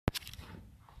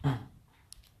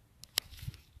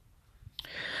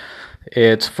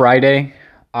It's Friday,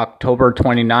 October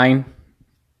 29,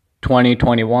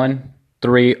 2021,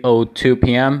 3:02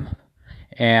 p.m.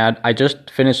 And I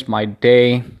just finished my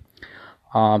day.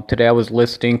 Today I was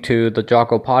listening to the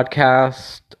Jocko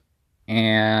podcast,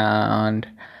 and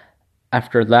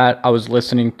after that I was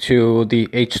listening to the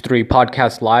H3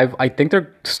 podcast live. I think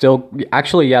they're still,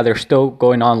 actually, yeah, they're still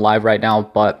going on live right now,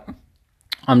 but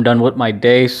I'm done with my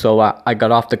day, so I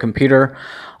got off the computer.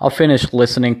 I'll finish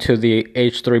listening to the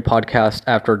H3 podcast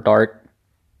after dark,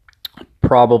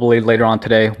 probably later on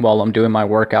today while I'm doing my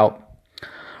workout.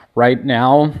 Right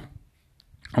now,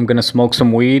 I'm going to smoke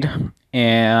some weed,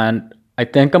 and I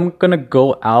think I'm going to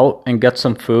go out and get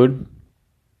some food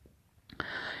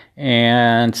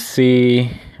and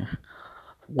see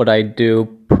what I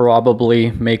do. Probably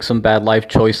make some bad life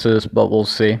choices, but we'll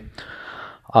see.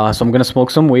 So I'm going to smoke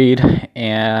some weed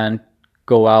and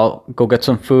go out, go get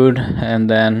some food, and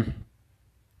then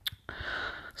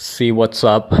see what's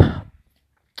up.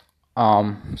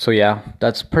 So yeah,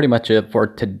 that's pretty much it for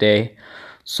today.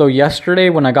 So yesterday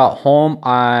when I got home,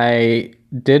 I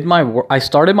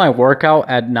started my workout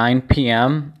at 9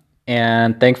 p.m.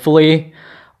 and thankfully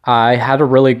I had a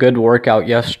really good workout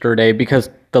yesterday because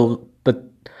the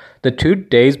 2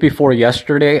 days before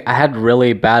yesterday, I had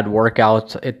really bad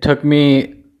workouts. It took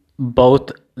me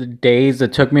both days,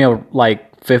 it took me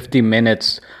like 50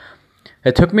 minutes.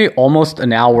 It took me almost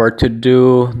an hour to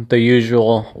do the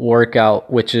usual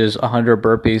workout, which is 100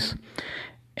 burpees.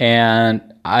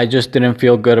 And I just didn't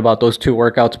feel good about those two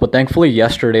workouts. But thankfully,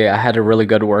 yesterday, I had a really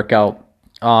good workout.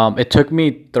 It took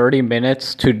me 30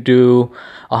 minutes to do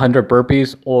 100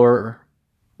 burpees,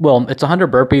 it's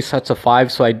 100 burpees sets of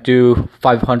 5, so I do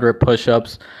 500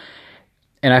 push-ups.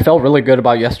 And I felt really good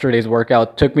about yesterday's workout.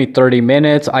 It took me 30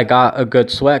 minutes. I got a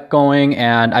good sweat going,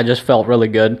 and I just felt really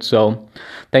good. So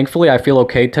thankfully, I feel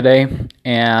okay today.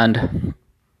 And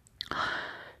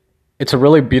it's a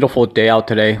really beautiful day out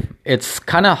today. It's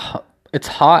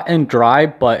hot and dry,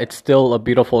 but it's still a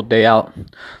beautiful day out.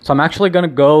 So I'm actually going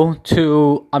to go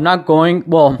to, I'm going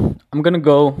to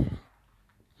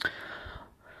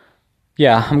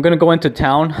go into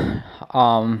town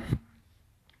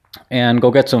and go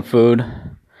get some food.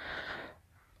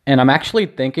 And I'm actually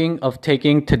thinking of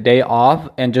taking today off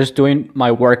and just doing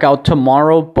my workout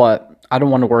tomorrow, but I don't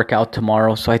want to work out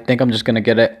tomorrow, so I think I'm just going to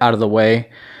get it out of the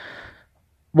way.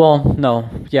 Well, no,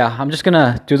 yeah, I'm just going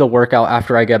to do the workout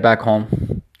after I get back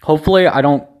home. Hopefully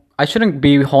I shouldn't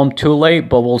be home too late,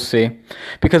 but we'll see.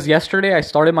 Because yesterday I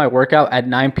started my workout at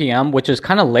 9 p.m., which is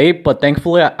kind of late, but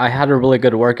thankfully I had a really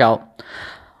good workout.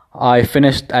 I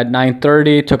finished at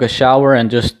 9:30, took a shower,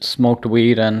 and just smoked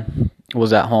weed and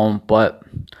was at home. But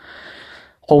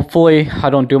hopefully I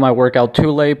don't do my workout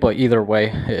too late, but either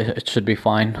way, it should be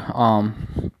fine.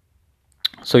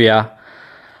 So yeah,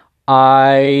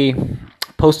 I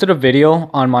posted a video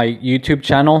on my YouTube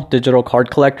channel, Digital Card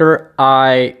Collector.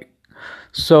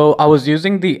 So I was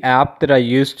using the app that I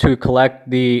use to collect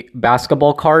the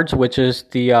basketball cards, which is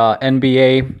the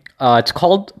NBA. It's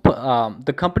called,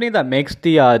 the company that makes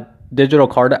the digital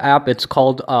card app, it's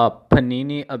called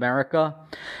Panini America.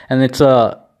 And it's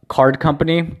a card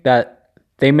company that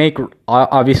they make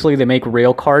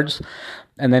real cards.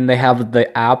 And then they have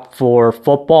the app for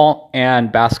football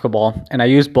and basketball. And I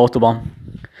use both of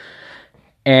them.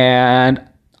 And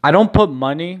I haven't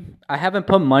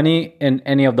put money in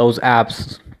any of those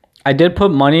apps. I did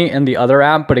put money in the other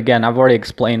app, but again, I've already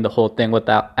explained the whole thing with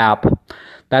that app.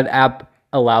 That app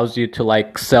allows you to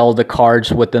like sell the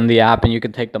cards within the app and you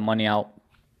can take the money out.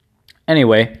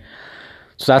 Anyway,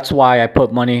 so that's why I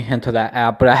put money into that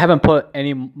app, but I haven't put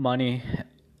any money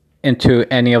into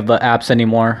any of the apps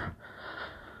anymore.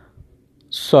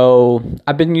 So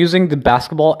I've been using the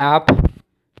basketball app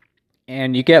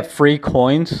and you get free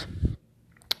coins.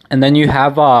 And then you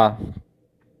have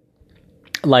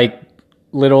like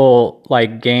little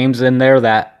like games in there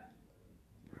that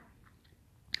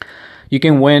you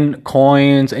can win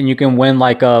coins and you can win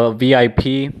like a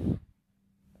VIP.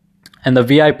 And the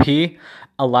VIP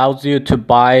allows you to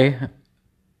buy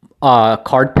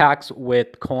card packs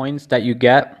with coins that you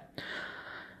get.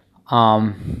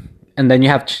 And then you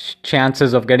have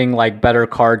chances of getting like better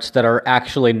cards that are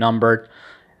actually numbered.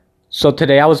 So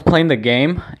today I was playing the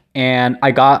game and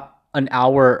I got an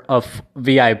hour of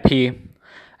VIP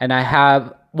and I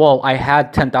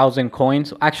had 10,000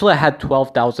 coins. Actually, I had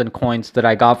 12,000 coins that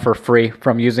I got for free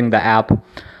from using the app.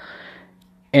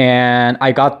 And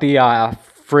I got the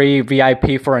free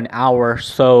VIP for an hour.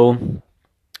 So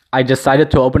I decided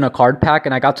to open a card pack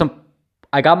and I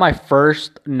got my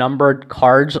first numbered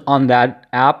cards on that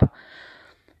app.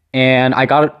 And I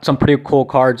got some pretty cool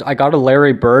cards. I got a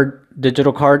Larry Bird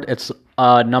digital card. It's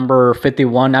number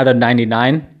 51 out of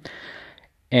 99.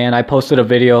 And I posted a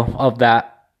video of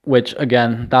that, which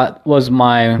again, those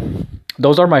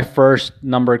are my first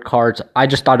numbered cards. I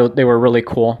just thought they were really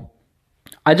cool.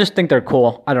 I just think they're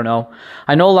cool. I don't know.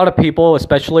 I know a lot of people,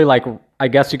 especially like, I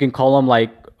guess you can call them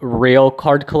like real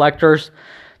card collectors.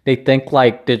 They think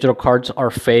like digital cards are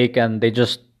fake and they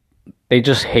just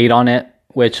hate on it,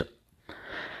 which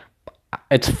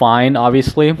it's fine,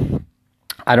 obviously.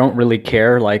 I don't really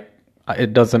care. Like,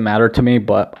 it doesn't matter to me,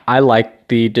 but I like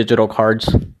the digital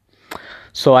cards.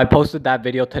 So I posted that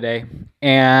video today,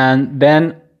 and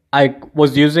then I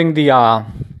was using the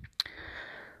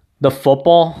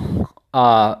football.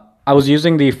 I was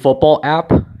using the football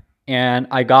app, and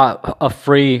I got a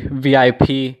free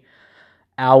VIP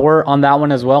hour on that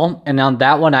one as well. And on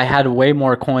that one, I had way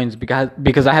more coins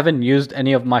because I haven't used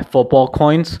any of my football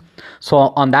coins. So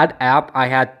on that app, I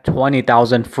had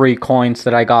 20,000 free coins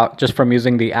that I got just from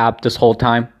using the app this whole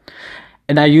time.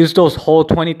 And I used those whole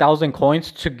 20,000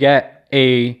 coins to get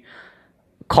a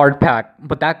card pack.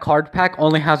 But that card pack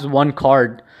only has one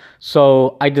card.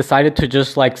 So I decided to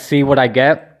just like see what I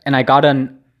get. And I got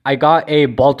a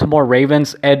Baltimore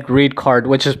Ravens Ed Reed card,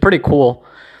 which is pretty cool.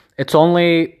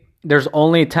 There's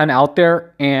only 10 out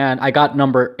there, and I got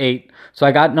number 8. So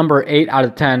I got number 8 out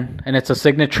of 10, and it's a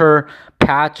signature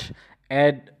patch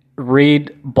Ed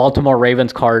Reed Baltimore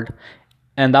Ravens card,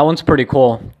 and that one's pretty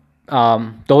cool.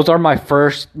 Those are my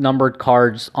first numbered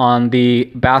cards on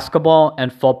the basketball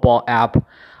and football app.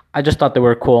 I just thought they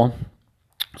were cool.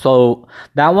 So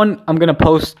that one I'm going to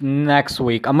post next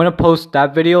week. I'm going to post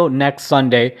that video next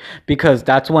Sunday because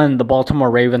that's when the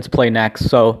Baltimore Ravens play next.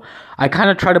 So I kind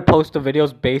of try to post the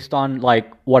videos based on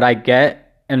like what I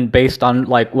get and based on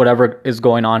like whatever is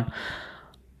going on.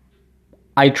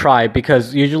 I try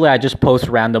because usually I just post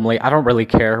randomly. I don't really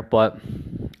care, but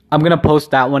I'm going to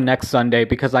post that one next Sunday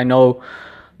because I know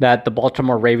that the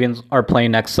Baltimore Ravens are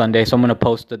playing next Sunday. So I'm going to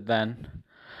post it then.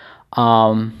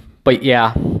 But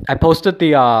yeah, I posted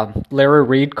the Larry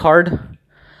Reed card.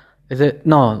 Is it?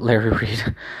 No, Larry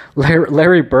Reed.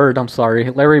 Larry Bird, I'm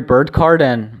sorry. Larry Bird card.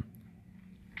 And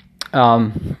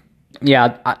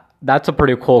yeah, that's a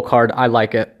pretty cool card. I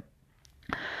like it.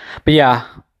 But yeah,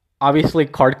 obviously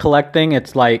card collecting,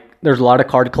 it's like there's a lot of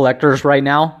card collectors right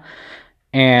now.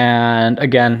 And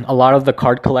again, a lot of the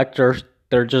card collectors,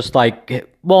 they're just like,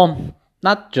 well,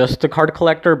 not just the card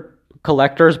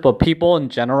collectors, but people in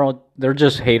general, they're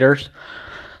just haters.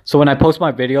 So when I post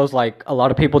my videos, like a lot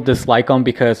of people dislike them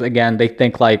because again, they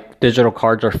think like digital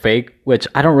cards are fake, which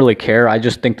I don't really care. I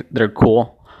just think they're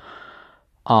cool.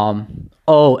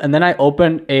 Oh, and then I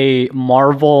opened a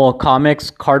Marvel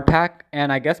Comics card pack,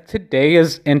 and I guess today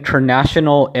is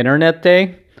International Internet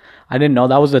Day. I didn't know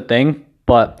that was a thing,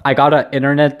 but I got an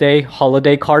Internet Day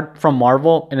holiday card from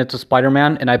Marvel, and it's a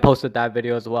Spider-Man, and I posted that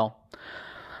video as well.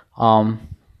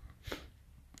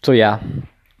 So yeah,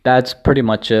 that's pretty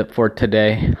much it for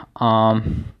today.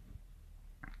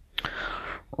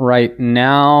 Right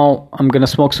now, I'm gonna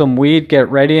smoke some weed, get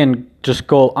ready, and just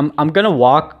go. I'm gonna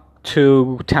walk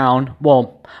to town.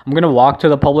 Well, I'm gonna walk to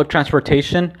the public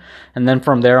transportation, and then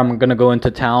from there, I'm gonna go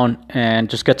into town and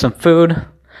just get some food.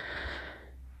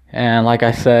 And like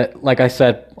I said,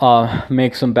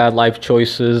 make some bad life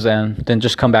choices, and then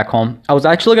just come back home. I was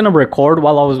actually gonna record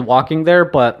while I was walking there,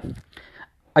 but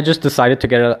I just decided to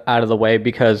get it out of the way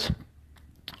because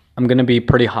I'm going to be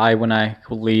pretty high when I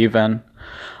leave, and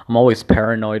I'm always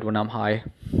paranoid when I'm high.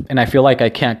 And I feel like I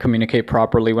can't communicate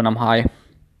properly when I'm high.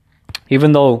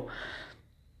 Even though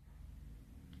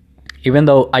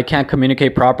I can't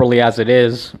communicate properly as it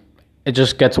is, it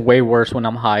just gets way worse when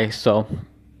I'm high. So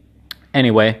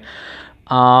anyway,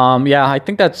 yeah, I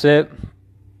think that's it.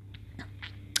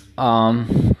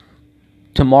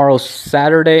 Tomorrow's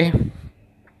Saturday.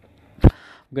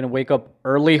 I'm going to wake up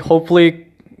early, hopefully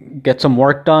get some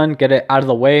work done, get it out of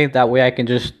the way. That way I can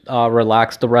just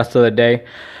relax the rest of the day.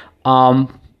 And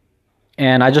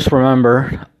I just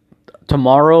remember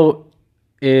tomorrow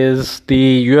is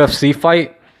the UFC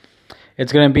fight.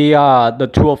 It's going to be the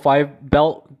 205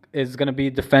 belt is going to be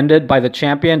defended by the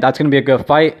champion. That's going to be a good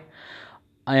fight.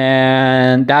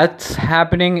 And that's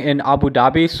happening in Abu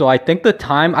Dhabi. So I think the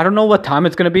time, I don't know what time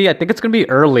it's going to be. I think it's going to be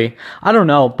early. I don't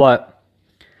know, but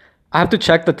I have to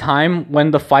check the time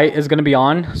when the fight is going to be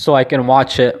on so I can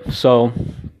watch it. So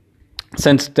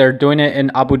since they're doing it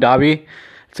in Abu Dhabi,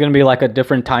 it's going to be like a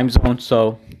different time zone.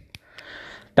 So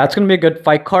that's going to be a good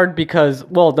fight card because,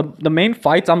 well, the main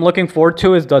fights I'm looking forward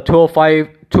to is the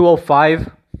 205,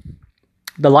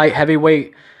 the light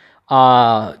heavyweight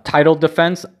title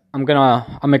defense.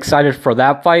 I'm excited for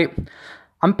that fight.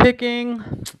 I'm picking,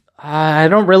 I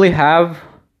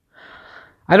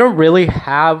I don't really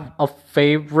have a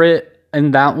favorite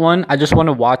in that one. I just want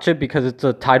to watch it because it's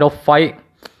a title fight.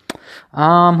 Who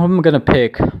am I gonna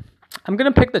pick? I'm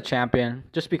gonna pick the champion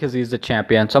just because he's the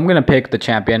champion. So I'm gonna pick the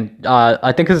champion.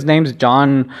 I think his name's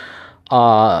John.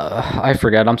 I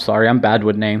forget. I'm sorry. I'm bad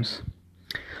with names.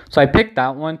 So I picked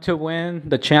that one to win.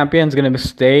 The champion's gonna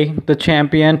stay the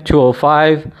champion,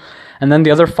 205. And then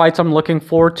the other fights I'm looking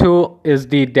forward to is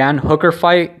the Dan Hooker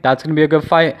fight. That's gonna be a good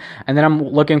fight. And then I'm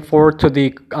looking forward to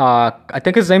the I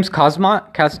think his name's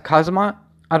Kazmat. Kazmat.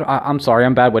 I'm sorry,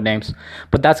 I'm bad with names.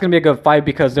 But that's going to be a good fight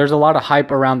because there's a lot of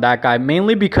hype around that guy.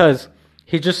 Mainly because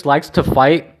he just likes to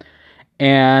fight.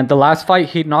 And the last fight,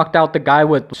 he knocked out the guy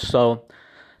with... So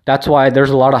that's why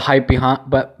there's a lot of hype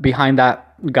behind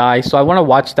that guy. So I want to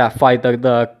watch that fight.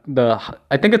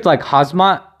 I think it's like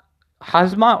Hazmat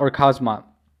or Kazmat.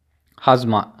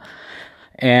 Hazmat.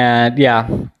 And yeah,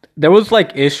 there was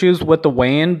like issues with the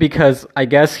weigh-in because I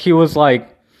guess he was like...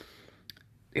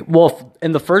 Well,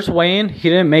 in the first weigh-in, he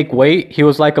didn't make weight. He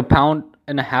was like a pound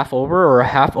and a half over or a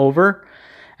half over.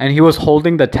 And he was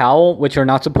holding the towel, which you're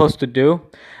not supposed to do.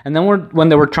 And then when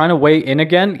they were trying to weigh in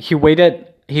again, he weighed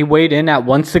in at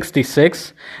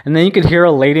 166. And then you could hear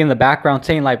a lady in the background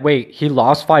saying like, wait, he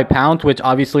lost 5 pounds, which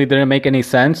obviously didn't make any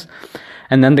sense.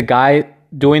 And then the guy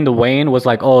doing the weigh-in was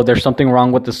like, oh, there's something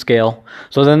wrong with the scale.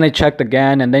 So then they checked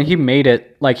again, and then he made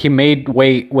it. Like, he made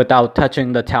weight without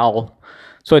touching the towel.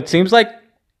 So it seems like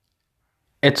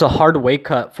it's a hard weight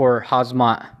cut for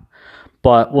Hazmat,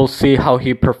 but we'll see how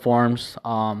he performs.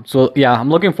 So yeah,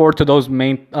 I'm looking forward to those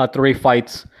main 3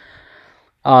 fights.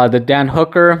 The Dan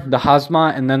Hooker, the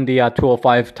Hazmat, and then the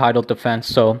 205 title defense.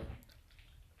 So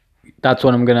that's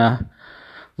what I'm going to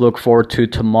look forward to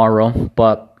tomorrow.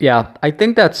 But yeah, I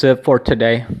think that's it for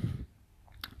today.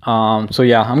 So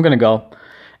yeah, I'm going to go.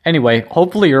 Anyway,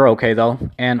 hopefully you're okay though.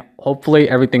 And hopefully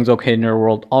everything's okay in your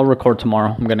world. I'll record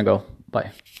tomorrow. I'm going to go. Bye.